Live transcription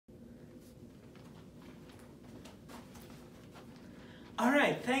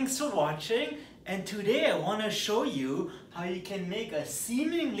Alright, thanks for watching, and today I want to show you how you can make a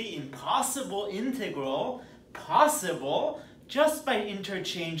seemingly impossible integral possible just by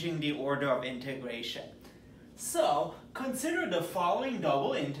interchanging the order of integration. So, consider the following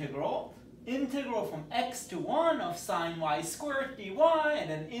double integral. Integral from x to 1 of sine y squared dy,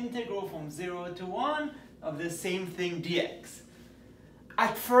 and an integral from 0 to 1 of the same thing dx.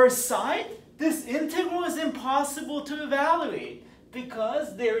 At first sight, this integral is impossible to evaluate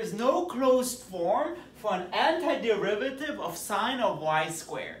because there is no closed form for an antiderivative of sine of y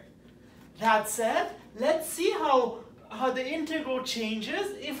squared. That said, let's see how the integral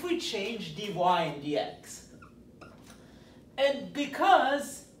changes if we change dy and dx. And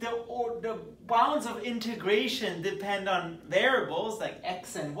because the bounds of integration depend on variables like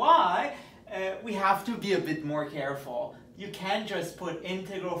x and y, we have to be a bit more careful. You can't just put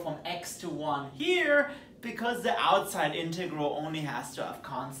integral from x to 1 here because the outside integral only has to have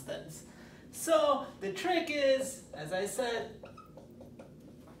constants. So the trick is, as I said,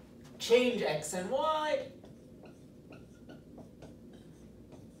 change x and y.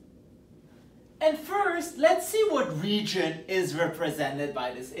 And first, let's see what region is represented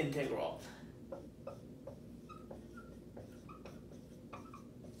by this integral.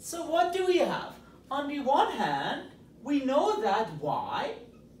 So what do we have? On the one hand, we know that y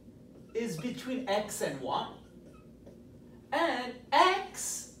is between x and 1, and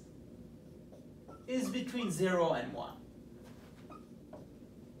x is between 0 and 1.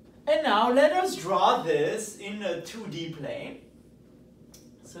 And now let us draw this in a 2D plane.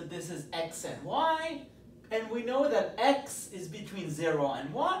 So this is x and y, and we know that x is between 0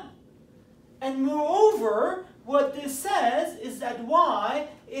 and 1. And moreover, what this says is that y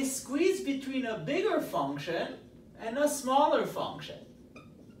is squeezed between a bigger function and a smaller function.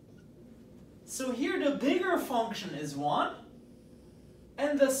 So here the bigger function is 1,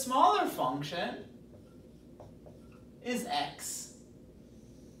 and the smaller function is x.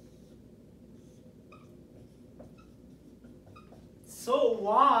 So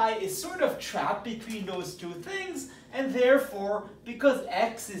y is sort of trapped between those two things, and therefore, because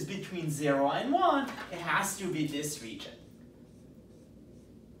x is between 0 and 1, it has to be this region.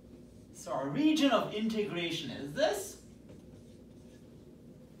 So our region of integration is this.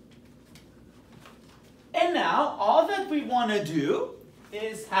 And now, all that we want to do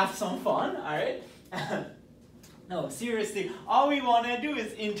is have some fun, alright? No, seriously, all we want to do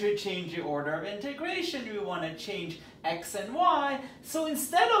is interchange the order of integration. We want to change x and y. So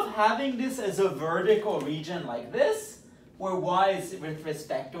instead of having this as a vertical region like this, where y is with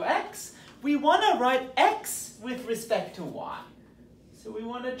respect to x, we want to write x with respect to y. So we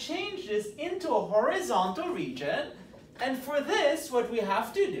want to change this into a horizontal region. And for this, what we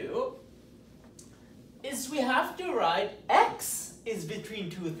have to do is we have to write x is between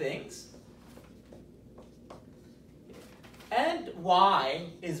two things, and y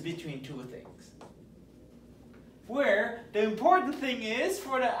is between two things. Where the important thing is,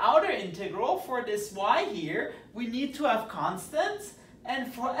 for the outer integral, for this y here, we need to have constants,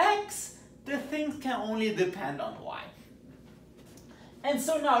 and for x, the things can only depend on y. And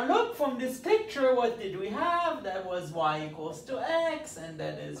so now look, from this picture, what did we have? That was y equals to x, and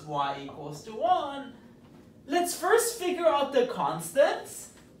that is y equals to 1. Let's first figure out the constants,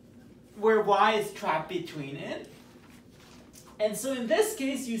 where y is trapped between it. And so in this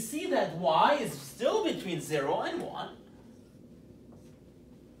case, you see that y is still between 0 and 1.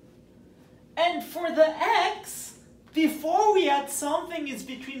 And for the x, before we had something is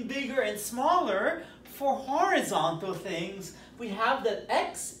between bigger and smaller, for horizontal things, we have that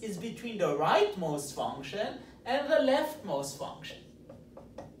x is between the rightmost function and the leftmost function.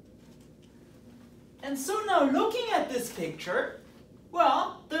 And so now looking at this picture,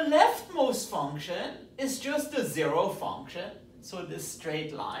 well, the leftmost function is just a 0 function, so this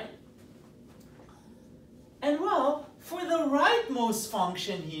straight line. And well, for the rightmost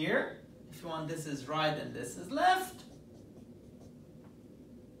function here, if you want, this is right and this is left.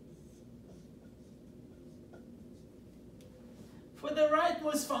 For the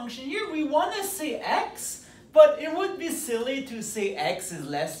rightmost function here, we want to say x, but it would be silly to say x is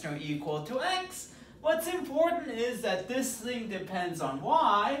less than or equal to x. What's important is that this thing depends on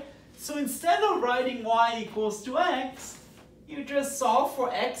y, so instead of writing y equals to x, you just solve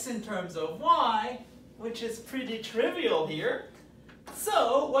for x in terms of y, which is pretty trivial here.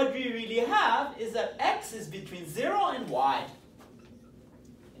 So what we really have is that x is between 0 and y.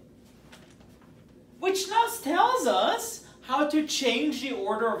 Which now tells us how to change the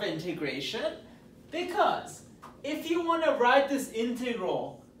order of integration, because if you want to write this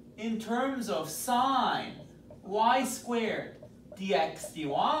integral in terms of sine y squared dx dy.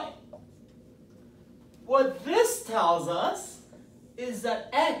 What this tells us is that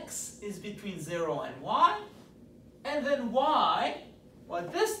x is between 0 and y, and then y,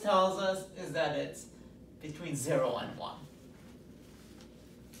 what this tells us is that it's between 0 and 1.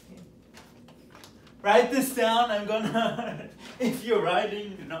 Okay. Write this down. I'm gonna, if you're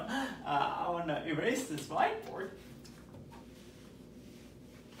writing, I wanna erase this whiteboard.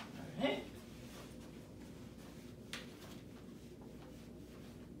 Okay.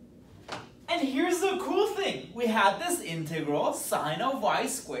 And here's the cool thing. We had this integral, sine of y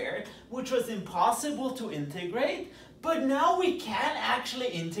squared, which was impossible to integrate, but now we can actually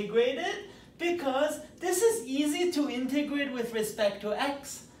integrate it because this is easy to integrate with respect to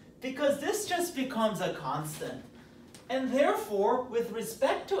x, because this just becomes a constant. And therefore, with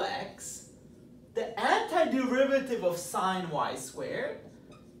respect to x, the antiderivative of sine y squared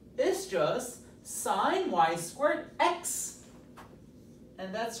is just sine y squared x.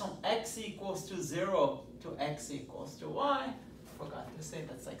 And that's from x equals to 0 to x equals to y. Forgot to say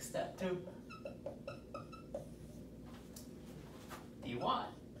that's like step 2. dy.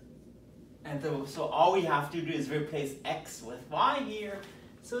 And so all we have to do is replace x with y here.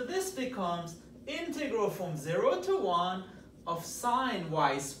 So this becomes integral from 0 to 1 of sine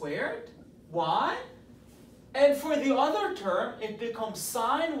y squared, y. And for the other term, it becomes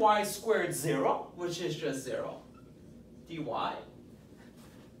sine y squared 0, which is just 0, dy.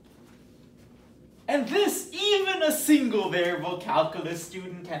 And this, even a single variable calculus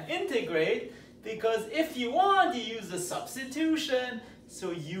student can integrate, because if you want, you use a substitution,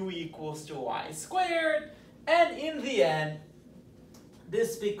 so u equals to y squared, and in the end,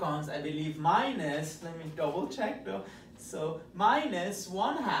 this becomes, I believe, minus, let me double check though, so minus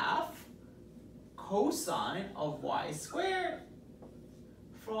 1/2 cosine of y squared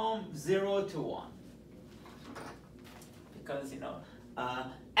from 0 to 1. Because,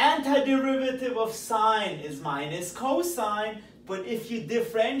 antiderivative of sine is minus cosine, but if you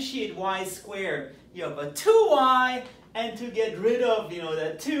differentiate y squared, you have a 2y, and to get rid of,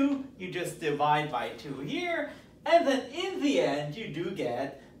 that 2, you just divide by 2 here, and then in the end, you do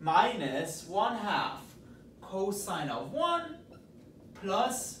get minus 1/2 cosine of 1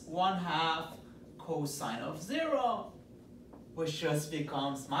 plus 1/2 cosine of 0, which just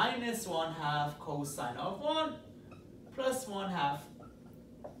becomes minus 1/2 cosine of 1 plus 1/2.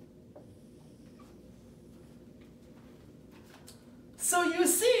 So you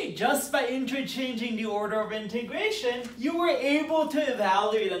see, just by interchanging the order of integration, you were able to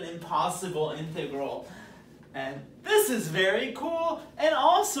evaluate an impossible integral. And this is very cool, and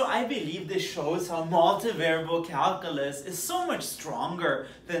also I believe this shows how multivariable calculus is so much stronger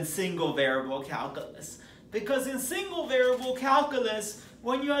than single variable calculus. Because in single variable calculus,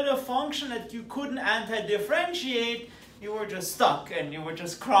 when you had a function that you couldn't anti-differentiate, you were just stuck and you were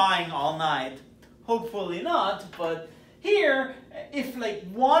just crying all night. Hopefully not, but here, if like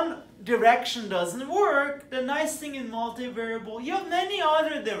one direction doesn't work, the nice thing in multivariable, you have many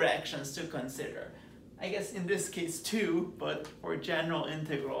other directions to consider. I guess in this case 2, but for general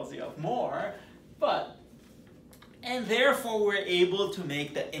integrals you have more. And therefore we're able to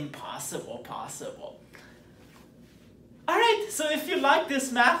make the impossible possible. Alright, so if you like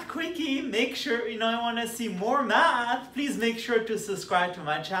this math quickie, make sure, I want to see more math, please make sure to subscribe to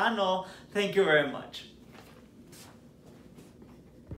my channel. Thank you very much.